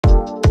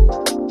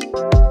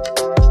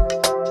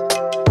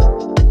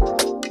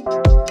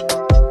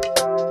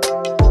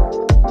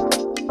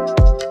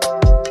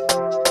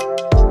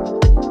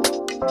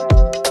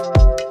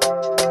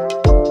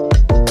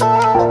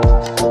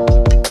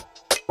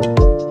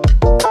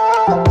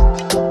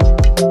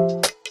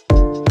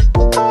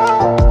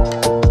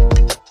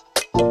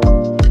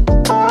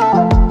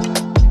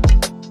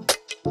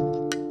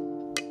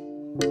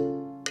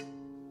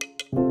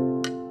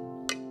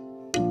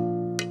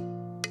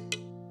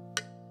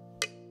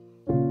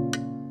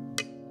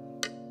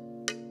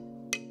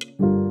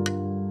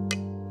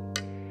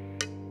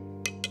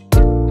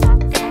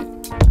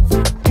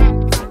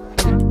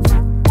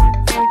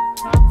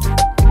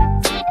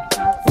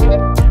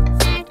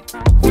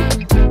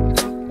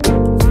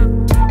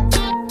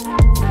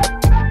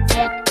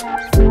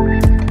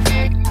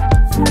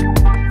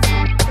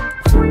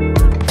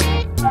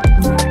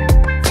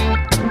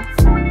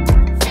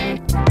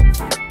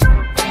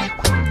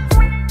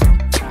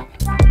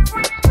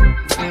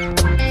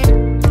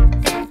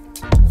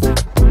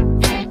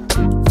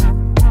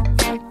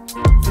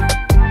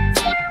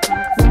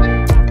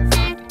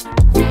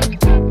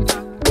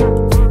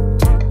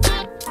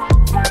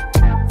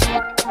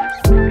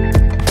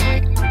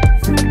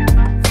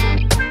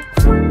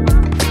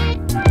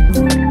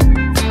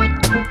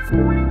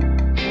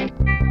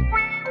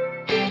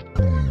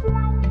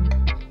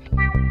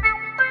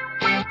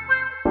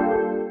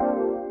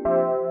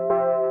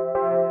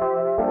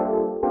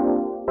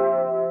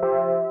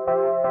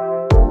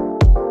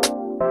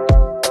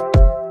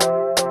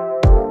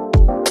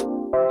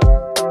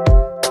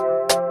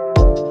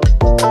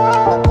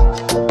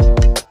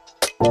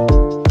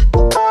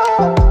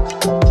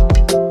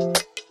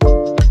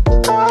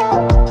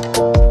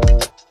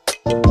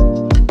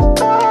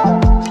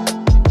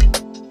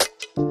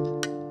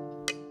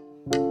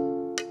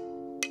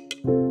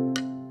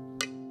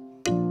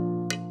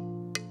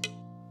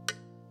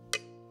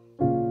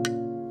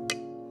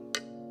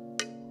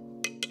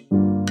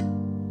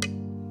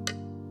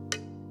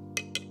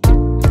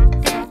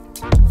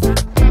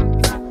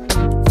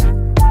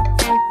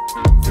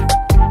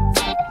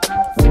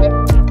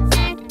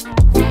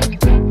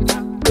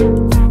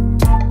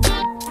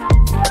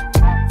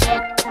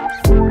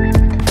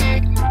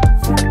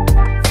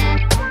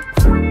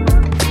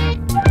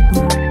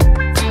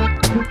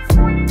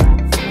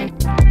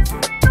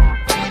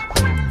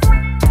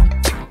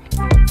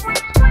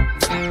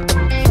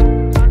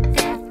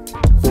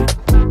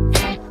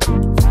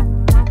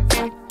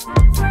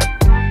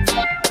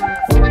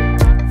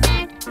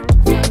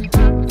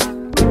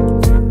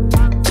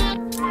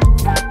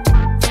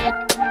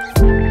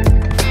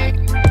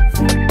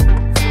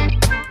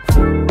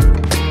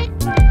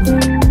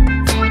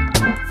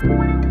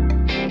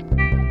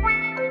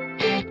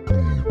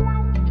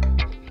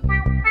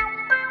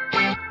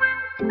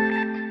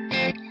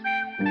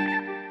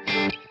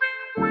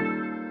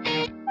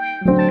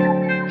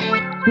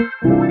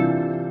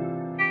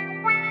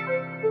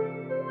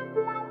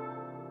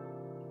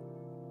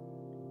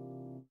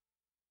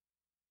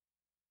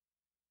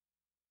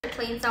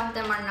clean, some of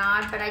them are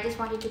not, but I just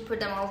wanted to put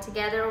them all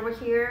together over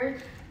here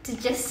to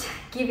just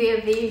give you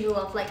a visual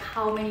of like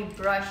how many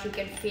brush you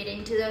can fit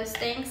into those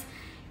things.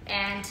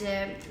 And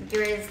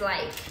there is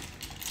like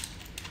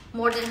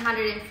more than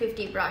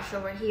 150 brush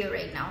over here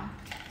right now.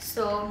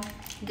 So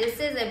this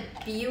is a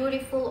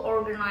beautiful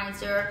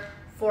organizer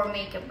for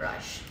makeup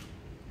brush.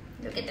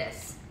 Look at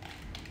this.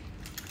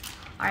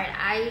 All right,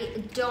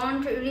 I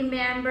don't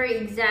remember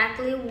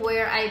exactly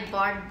where I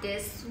bought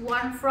this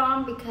one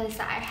from because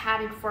I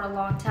had it for a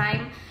long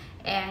time,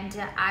 and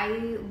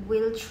I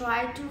will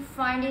try to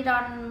find it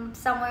on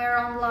somewhere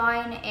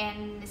online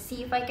and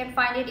see if I can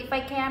find it. If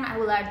I can, I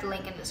will add the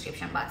link in the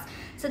description box.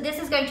 So this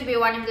is going to be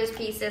one of those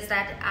pieces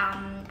that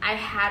I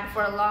had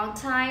for a long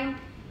time,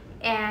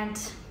 and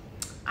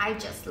I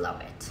just love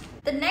it.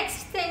 The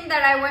next thing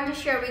that I want to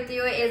share with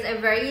you is a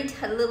very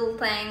little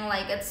thing.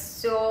 Like, it's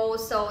so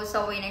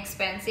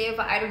inexpensive.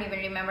 I don't even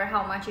remember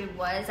how much it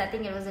was. I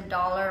think it was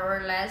 $1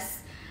 or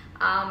less.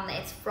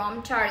 It's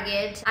from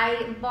Target.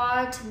 I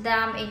bought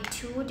them in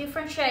 2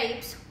 different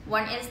shapes.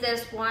 One is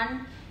this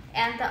one,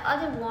 and the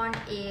other one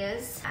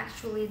is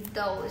actually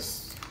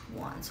those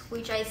ones,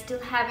 which I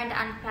still haven't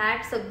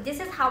unpacked. So this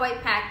is how I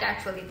packed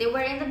actually. They were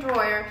in the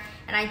drawer,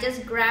 and I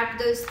just grabbed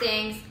those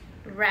things,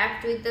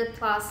 wrapped with the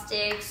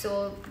plastic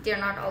so they're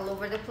not all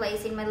over the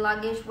place in my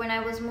luggage when I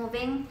was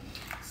moving.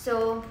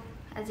 So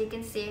as you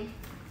can see,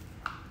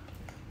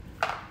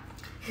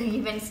 it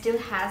even still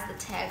has the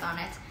tag on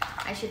it.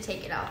 I should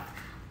take it off.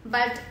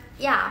 But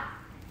yeah,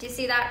 do you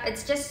see that?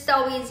 It's just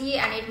so easy,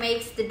 and it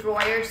makes the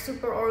drawer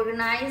super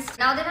organized.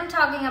 Now that I'm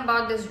talking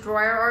about these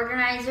drawer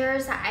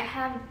organizers, I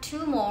have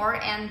 2 more,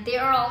 and they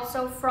are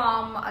also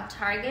from a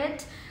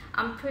Target.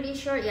 I'm pretty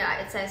sure,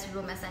 yeah, it says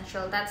Room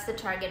Essential. That's the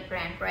Target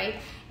brand, right?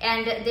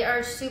 And they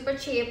are super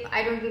cheap.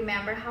 I don't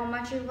remember how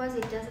much it was.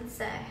 It doesn't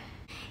say.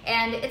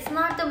 And it's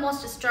not the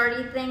most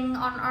sturdy thing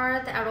on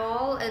earth at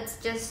all. It's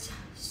just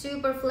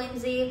super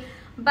flimsy.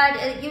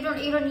 But you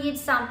don't need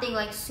something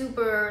like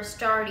super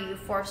sturdy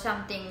for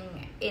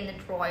something in the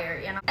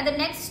drawer, you know. And the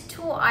next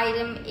 2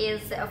 item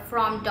is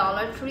from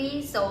Dollar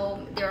Tree.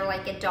 So they're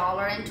like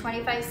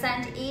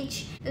 $1.25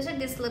 each. Those are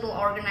these little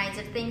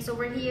organizer things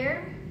over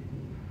here.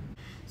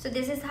 So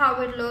this is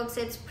how it looks.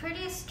 It's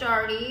pretty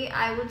sturdy.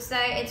 I would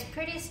say it's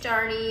pretty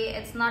sturdy.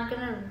 It's not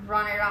gonna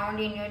run around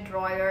in your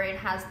drawer. It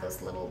has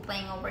this little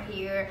thing over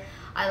here.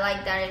 I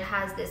like that it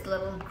has this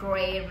little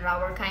gray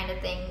rubber kind of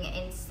thing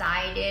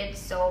inside it.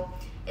 So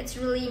it's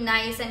really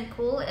nice and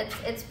cool.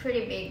 It's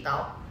pretty big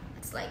though.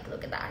 It's like,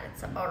 look at that.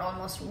 It's about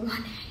almost 1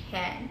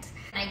 hand.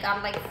 And I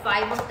got like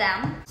 5 of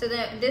them. So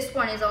this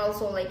one is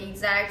also like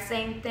exact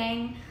same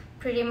thing,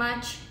 pretty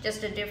much,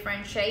 just a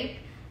different shape.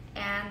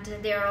 And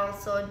they're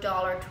also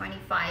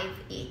 $1.25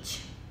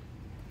 each.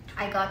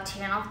 I got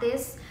 10 of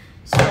this.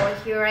 So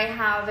here I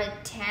have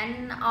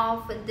 10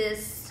 of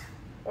this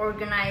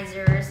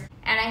organizers,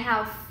 and I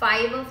have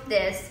 5 of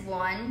this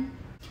one.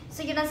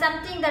 So you know,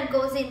 something that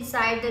goes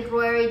inside the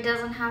drawer, it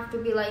doesn't have to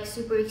be like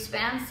super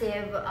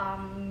expensive.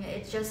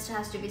 It just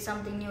has to be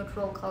something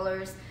neutral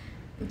colors.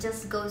 It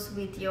just goes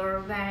with your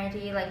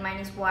vanity. Like mine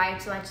is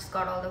white, so I just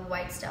got all the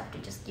white stuff to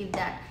just give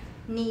that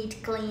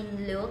neat,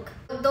 clean look.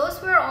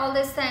 Those were all the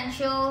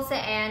essentials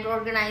and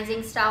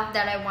organizing stuff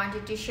that I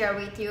wanted to share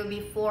with you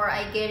before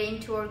I get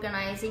into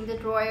organizing the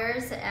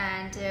drawers.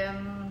 And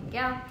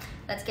yeah,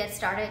 let's get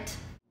started.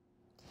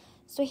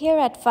 So here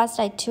at first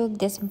I took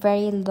this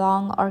very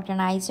long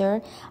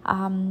organizer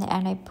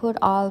and I put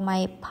all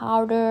my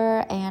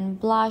powder and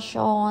blush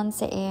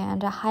ons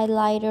and a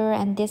highlighter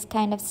and this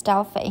kind of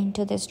stuff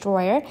into this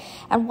drawer.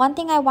 And one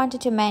thing I wanted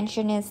to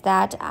mention is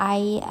that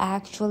I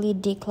actually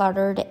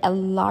decluttered a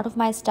lot of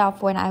my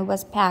stuff when I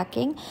was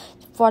packing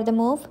for the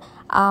move.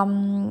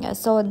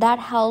 So that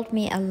helped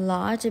me a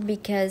lot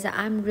because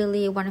I'm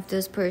really one of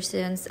those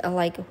persons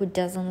like who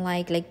doesn't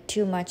like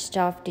too much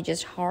stuff to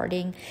just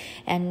hoarding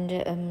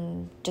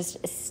and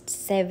just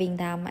saving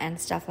them and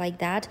stuff like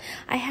that.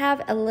 I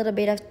have a little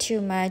bit of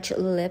too much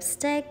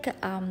lipstick.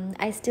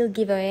 I still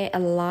give away a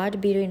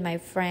lot between my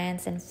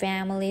friends and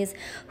families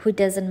who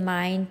doesn't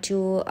mind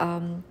to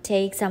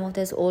take some of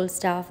this old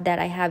stuff that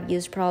I have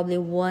used probably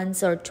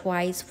once or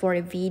twice for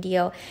a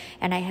video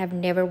and I have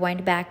never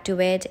went back to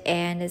it,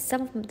 and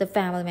some of the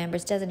family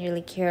members doesn't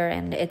really care,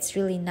 and it's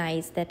really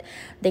nice that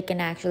they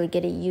can actually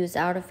get a use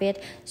out of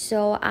it.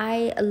 So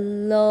I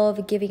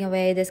love giving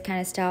away this kind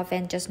of stuff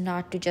and just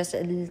not to just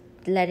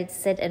let it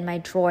sit in my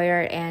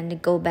drawer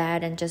and go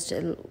bad and just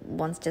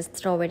once just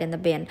throw it in the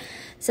bin.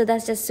 So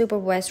that's just super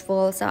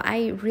wasteful. So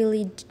I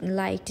really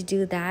like to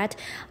do that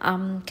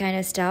kind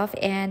of stuff.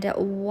 And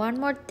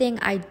one more thing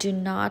I do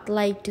not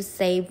like to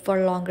save for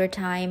a longer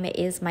time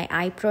is my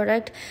eye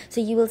product. So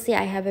you will see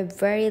I have a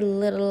very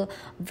little,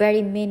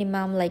 very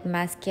minimum like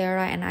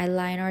mascara and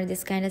eyeliner,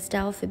 this kind of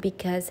stuff,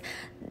 because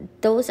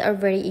those are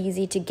very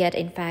easy to get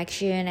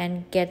infection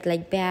and get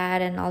like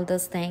bad and all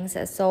those things.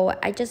 So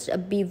I just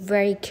be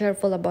very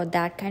careful about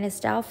that kind of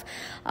stuff.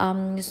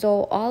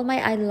 So all my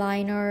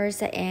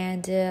eyeliners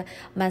and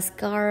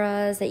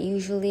mascaras,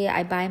 usually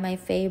I buy my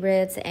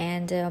favorites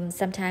and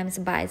sometimes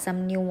buy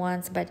some new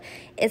ones, but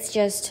it's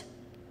just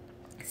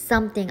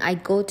something I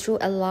go through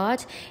a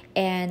lot,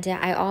 and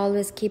I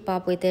always keep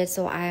up with it,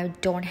 so I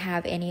don't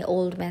have any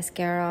old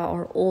mascara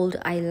or old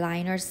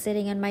eyeliner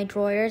sitting in my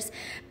drawers,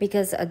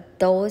 because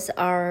those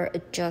are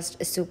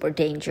just super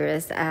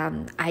dangerous,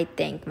 I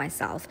think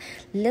myself.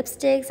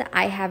 Lipsticks,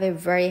 I have a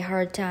very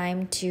hard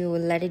time to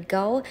let it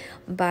go,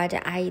 but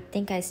I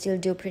think I still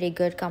do pretty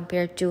good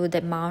compared to the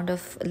amount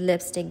of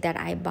lipstick that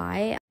I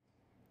buy.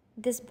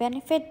 This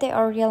Benefit the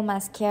L'Oreal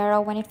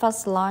mascara, when it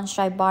first launched,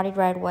 I bought it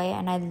right away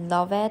and I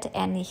love it.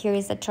 And here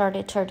is the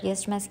Started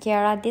 30th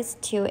mascara. This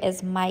too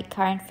is my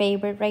current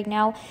favorite right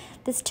now.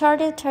 The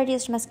Started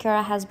 30th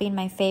mascara has been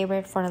my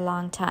favorite for a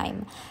long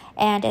time.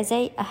 And as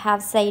I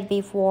have said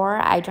before,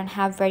 I don't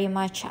have very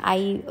much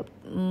eye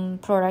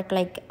product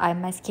like eye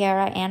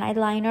mascara and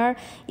eyeliner.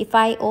 If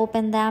I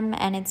open them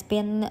and it's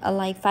been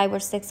like 5 or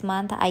 6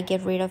 months, I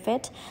get rid of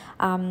it.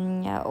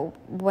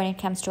 When it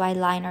comes to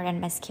eyeliner and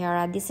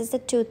mascara, this is the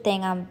two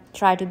things I'm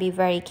try to be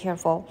very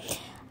careful.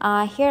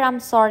 Here I'm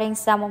sorting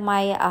some of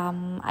my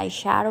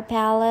eyeshadow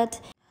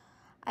palette.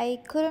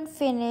 I couldn't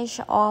finish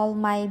all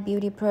my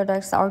beauty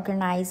products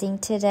organizing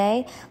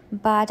today,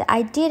 but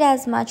I did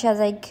as much as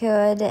I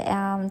could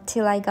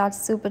till I got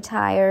super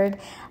tired.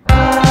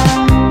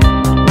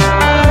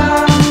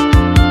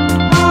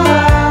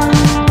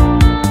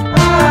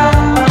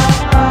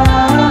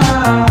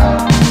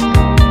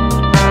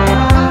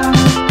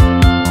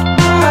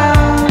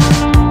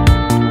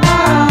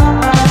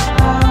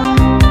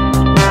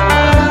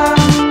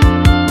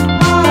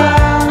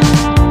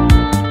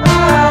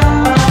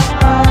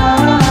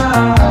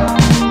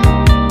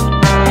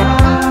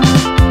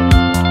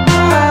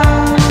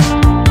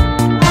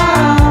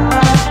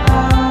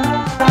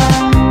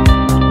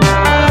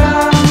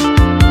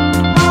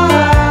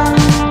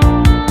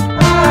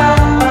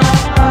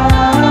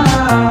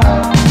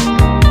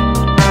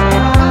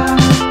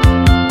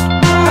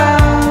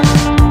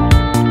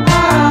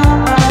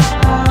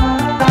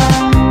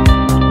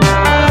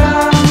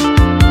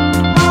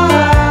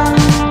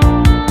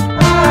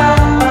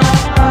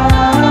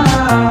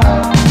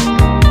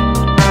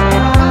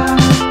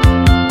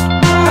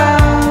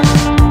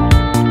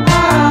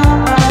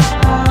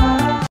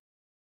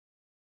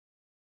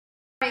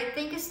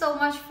 Thank you so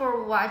much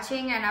for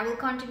watching, and I will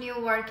continue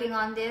working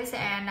on this,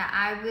 and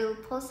I will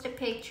post a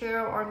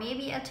picture or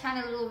maybe a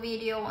tiny little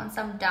video once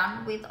I'm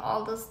done with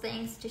all those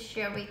things to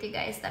share with you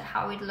guys that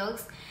how it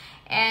looks.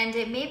 And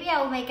maybe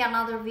I'll make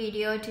another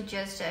video to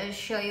just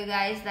show you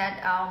guys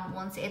that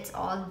once it's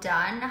all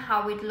done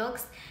how it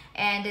looks.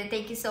 And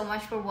thank you so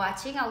much for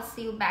watching. I'll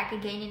see you back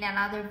again in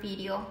another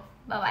video.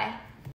 Bye bye.